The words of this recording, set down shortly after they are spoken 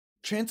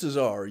chances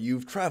are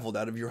you've traveled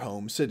out of your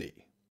home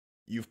city.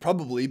 You've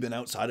probably been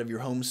outside of your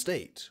home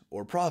state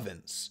or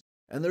province,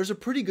 and there's a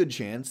pretty good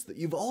chance that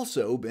you've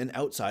also been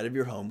outside of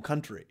your home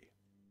country.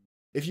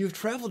 If you've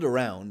traveled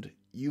around,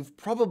 you've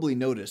probably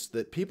noticed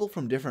that people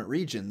from different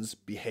regions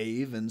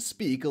behave and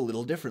speak a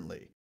little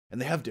differently,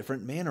 and they have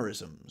different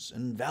mannerisms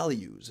and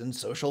values and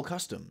social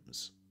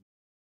customs.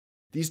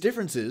 These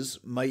differences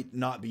might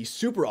not be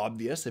super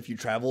obvious if you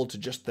travel to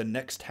just the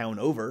next town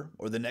over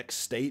or the next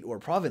state or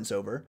province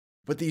over,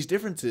 but these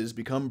differences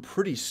become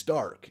pretty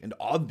stark and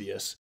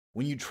obvious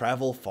when you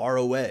travel far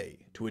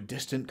away to a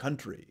distant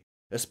country,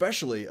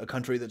 especially a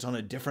country that's on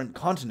a different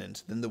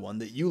continent than the one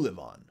that you live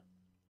on.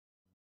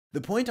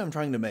 The point I'm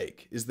trying to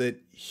make is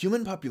that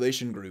human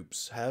population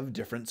groups have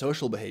different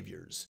social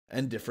behaviors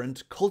and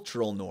different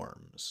cultural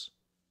norms.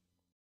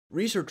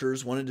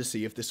 Researchers wanted to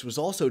see if this was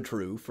also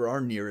true for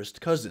our nearest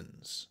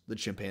cousins, the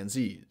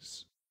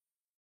chimpanzees.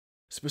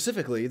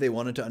 Specifically, they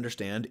wanted to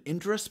understand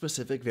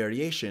intraspecific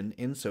variation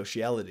in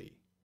sociality.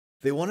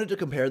 They wanted to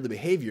compare the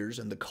behaviors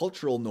and the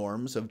cultural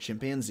norms of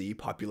chimpanzee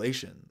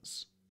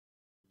populations.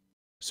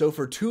 So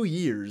for 2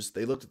 years,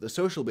 they looked at the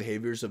social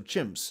behaviors of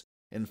chimps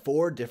in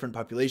 4 different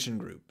population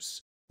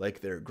groups,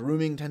 like their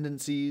grooming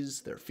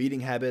tendencies, their feeding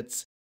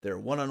habits, their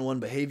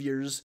one-on-one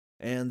behaviors,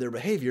 and their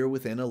behavior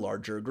within a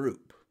larger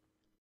group.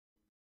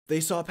 They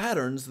saw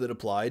patterns that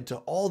applied to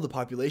all the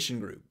population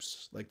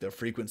groups, like the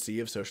frequency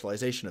of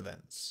socialization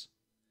events.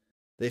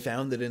 They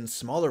found that in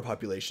smaller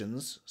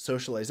populations,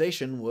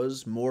 socialization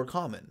was more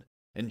common,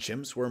 and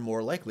chimps were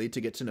more likely to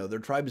get to know their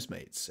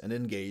tribesmates and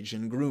engage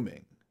in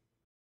grooming.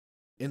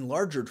 In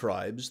larger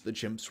tribes, the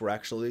chimps were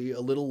actually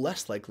a little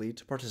less likely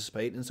to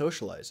participate in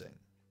socializing.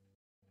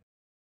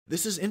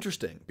 This is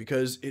interesting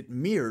because it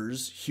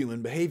mirrors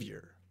human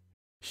behavior.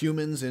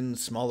 Humans in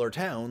smaller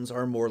towns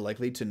are more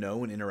likely to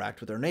know and interact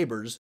with their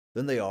neighbors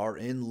than they are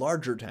in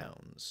larger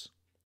towns.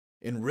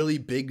 In really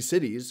big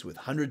cities with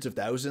hundreds of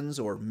thousands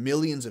or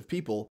millions of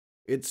people,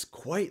 it's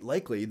quite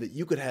likely that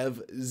you could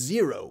have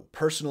 0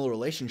 personal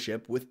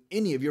relationship with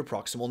any of your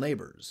proximal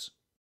neighbors.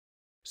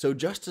 So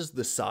just as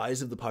the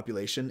size of the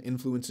population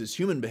influences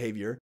human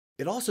behavior,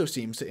 it also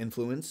seems to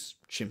influence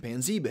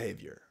chimpanzee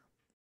behavior.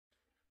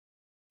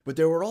 But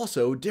there were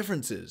also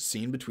differences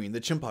seen between the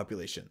chimp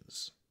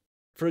populations.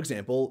 For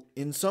example,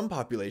 in some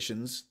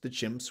populations, the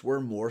chimps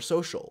were more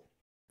social.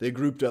 They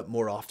grouped up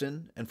more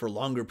often and for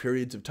longer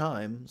periods of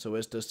time so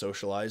as to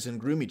socialize and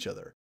groom each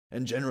other,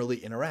 and generally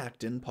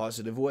interact in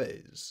positive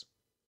ways.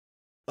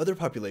 Other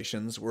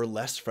populations were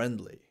less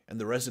friendly,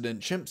 and the resident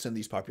chimps in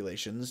these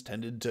populations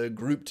tended to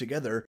group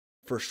together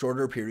for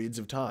shorter periods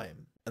of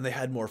time, and they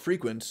had more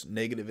frequent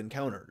negative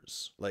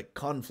encounters, like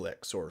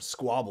conflicts or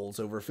squabbles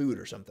over food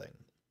or something.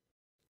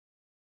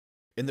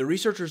 In the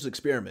researchers'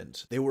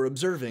 experiment, they were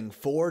observing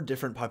 4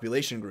 different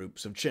population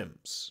groups of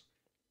chimps.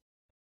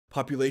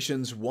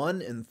 Populations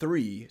 1 and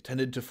 3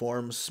 tended to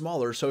form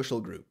smaller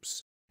social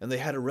groups, and they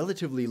had a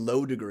relatively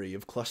low degree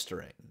of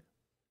clustering.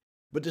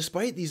 But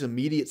despite these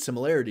immediate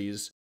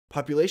similarities,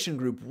 population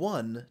group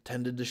 1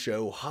 tended to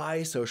show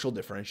high social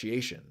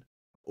differentiation,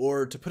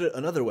 or to put it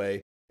another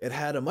way, it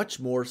had a much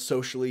more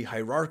socially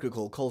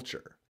hierarchical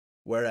culture,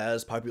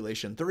 whereas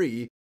population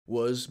 3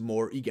 was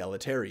more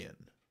egalitarian.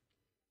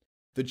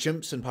 The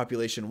chimps in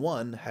population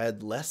 1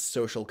 had less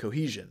social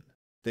cohesion.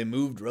 They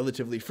moved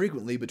relatively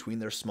frequently between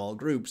their small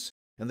groups,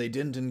 and they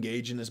didn't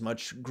engage in as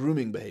much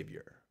grooming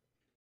behavior.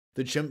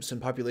 The chimps in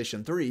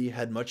population 3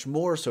 had much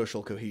more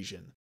social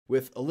cohesion,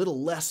 with a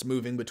little less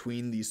moving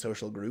between these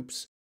social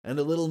groups, and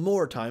a little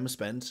more time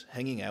spent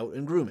hanging out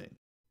and grooming.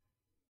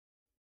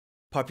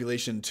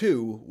 Population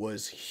 2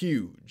 was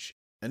huge,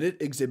 and it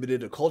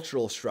exhibited a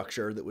cultural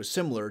structure that was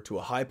similar to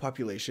a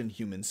high-population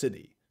human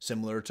city,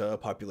 similar to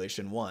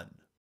population 1.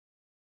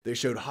 They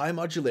showed high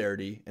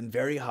modularity and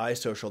very high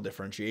social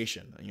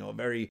differentiation,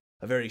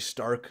 a very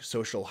stark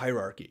social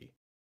hierarchy.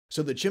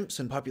 So the chimps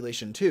in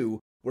population 2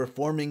 were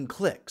forming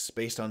cliques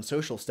based on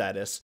social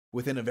status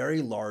within a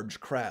very large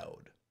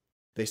crowd.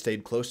 They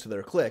stayed close to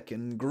their clique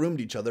and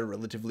groomed each other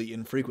relatively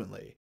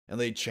infrequently, and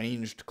they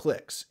changed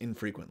cliques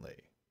infrequently.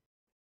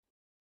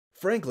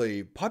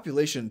 Frankly,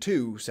 population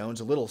 2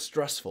 sounds a little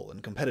stressful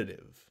and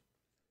competitive.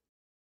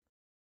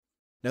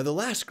 Now the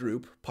last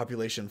group,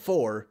 population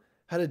 4,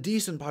 had a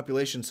decent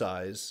population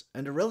size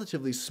and a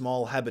relatively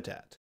small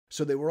habitat,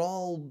 so they were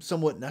all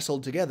somewhat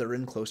nestled together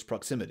in close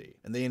proximity,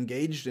 and they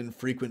engaged in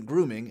frequent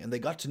grooming and they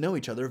got to know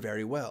each other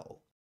very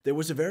well. There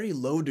was a very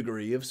low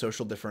degree of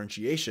social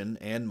differentiation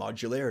and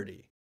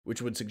modularity,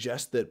 which would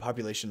suggest that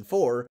population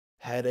 4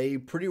 had a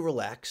pretty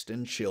relaxed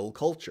and chill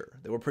culture.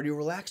 They were pretty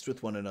relaxed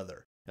with one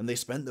another, and they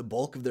spent the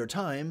bulk of their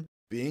time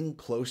being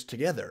close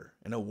together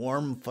in a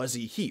warm,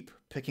 fuzzy heap,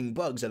 picking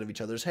bugs out of each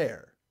other's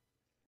hair.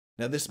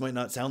 Now this might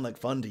not sound like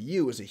fun to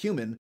you as a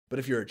human, but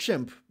if you're a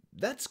chimp,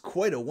 that's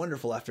quite a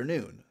wonderful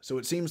afternoon, so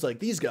it seems like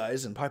these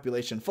guys in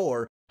population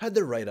 4 had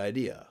the right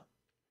idea.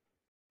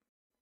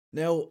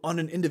 Now, on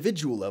an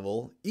individual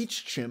level,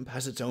 each chimp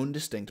has its own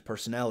distinct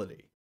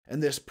personality,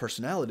 and this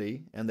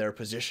personality and their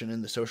position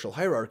in the social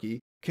hierarchy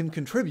can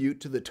contribute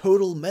to the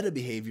total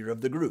meta-behavior of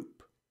the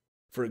group.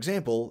 For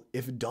example,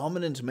 if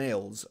dominant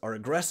males are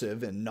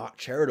aggressive and not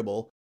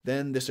charitable,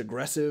 then this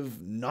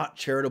aggressive, not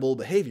charitable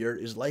behavior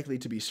is likely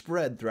to be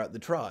spread throughout the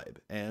tribe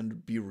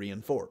and be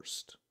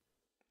reinforced.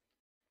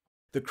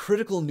 The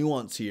critical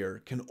nuance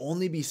here can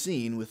only be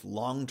seen with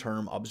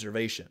long-term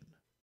observation.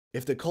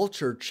 If the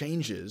culture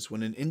changes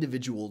when an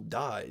individual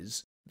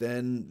dies,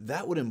 then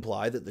that would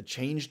imply that the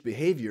changed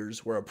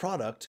behaviors were a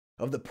product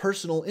of the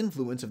personal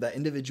influence of that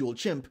individual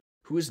chimp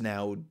who is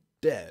now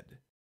dead.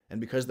 And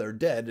because they're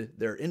dead,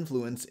 their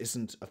influence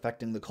isn't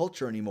affecting the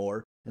culture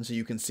anymore, and so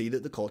you can see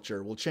that the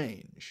culture will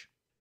change.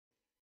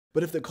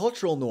 But if the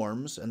cultural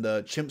norms and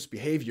the chimp's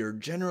behavior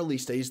generally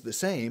stays the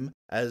same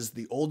as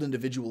the old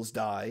individuals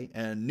die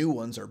and new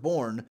ones are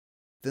born,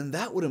 then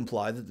that would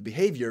imply that the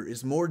behavior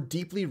is more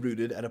deeply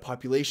rooted at a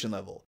population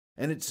level,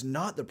 and it's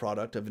not the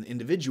product of an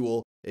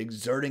individual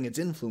exerting its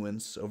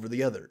influence over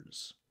the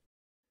others.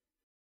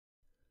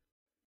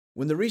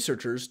 When the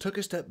researchers took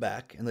a step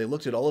back and they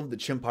looked at all of the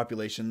chimp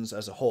populations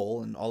as a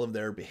whole and all of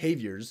their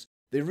behaviors,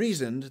 they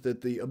reasoned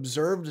that the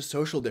observed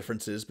social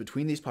differences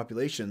between these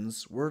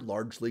populations were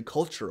largely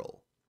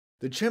cultural.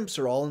 The chimps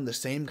are all in the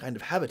same kind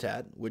of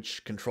habitat,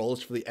 which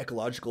controls for the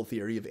ecological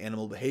theory of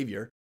animal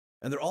behavior,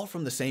 and they're all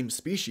from the same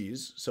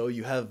species, so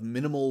you have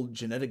minimal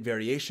genetic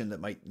variation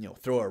that might,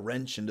 throw a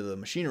wrench into the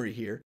machinery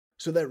here.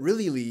 So that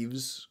really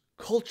leaves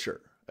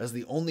culture as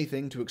the only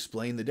thing to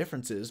explain the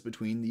differences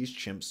between these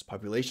chimps'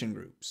 population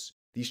groups.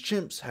 These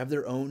chimps have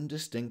their own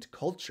distinct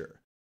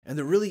culture. And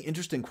the really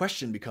interesting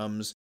question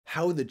becomes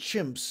how the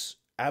chimps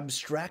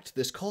abstract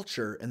this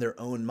culture in their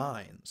own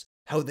minds,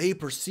 how they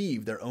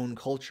perceive their own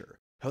culture,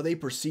 how they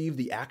perceive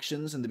the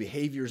actions and the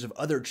behaviors of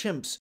other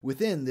chimps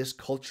within this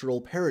cultural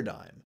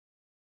paradigm.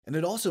 And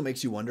it also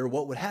makes you wonder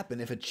what would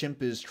happen if a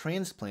chimp is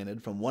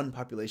transplanted from one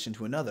population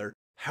to another,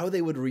 how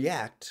they would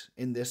react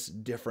in this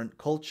different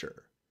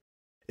culture.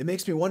 It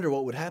makes me wonder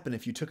what would happen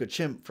if you took a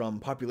chimp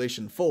from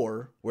population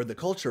 4, where the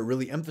culture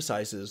really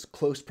emphasizes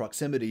close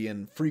proximity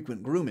and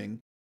frequent grooming,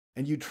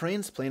 and you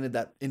transplanted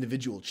that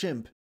individual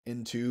chimp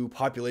into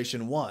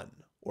population 1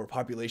 or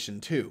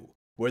population 2,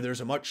 where there's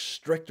a much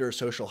stricter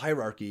social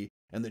hierarchy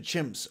and the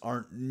chimps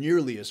aren't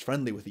nearly as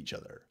friendly with each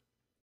other.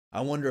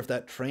 I wonder if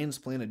that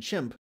transplanted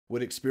chimp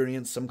would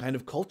experience some kind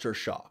of culture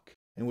shock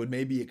and would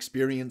maybe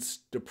experience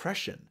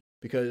depression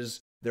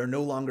because they're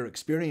no longer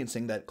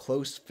experiencing that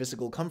close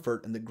physical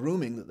comfort and the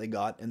grooming that they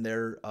got in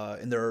their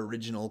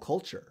original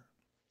culture.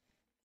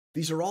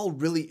 These are all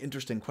really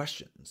interesting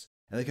questions,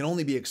 and they can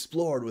only be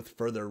explored with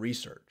further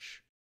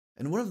research.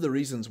 And one of the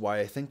reasons why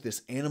I think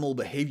this animal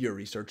behavior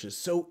research is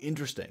so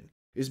interesting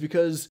is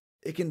because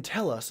it can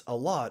tell us a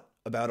lot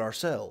about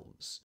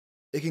ourselves.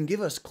 It can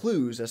give us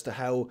clues as to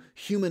how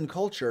human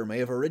culture may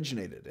have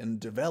originated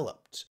and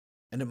developed,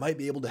 and it might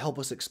be able to help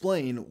us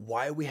explain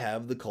why we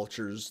have the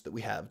cultures that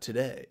we have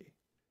today.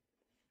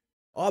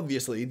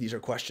 Obviously, these are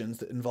questions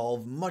that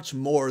involve much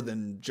more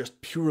than just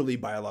purely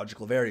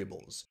biological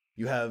variables.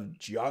 You have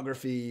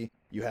geography,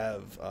 you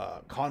have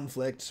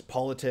conflict,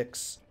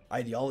 politics,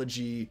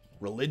 ideology,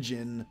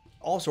 religion,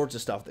 all sorts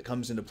of stuff that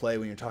comes into play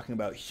when you're talking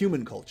about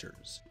human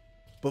cultures.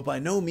 But by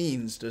no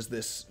means does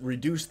this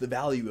reduce the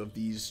value of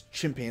these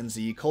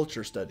chimpanzee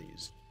culture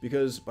studies,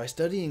 because by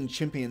studying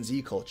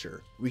chimpanzee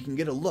culture, we can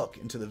get a look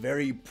into the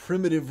very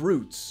primitive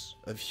roots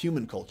of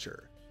human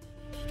culture,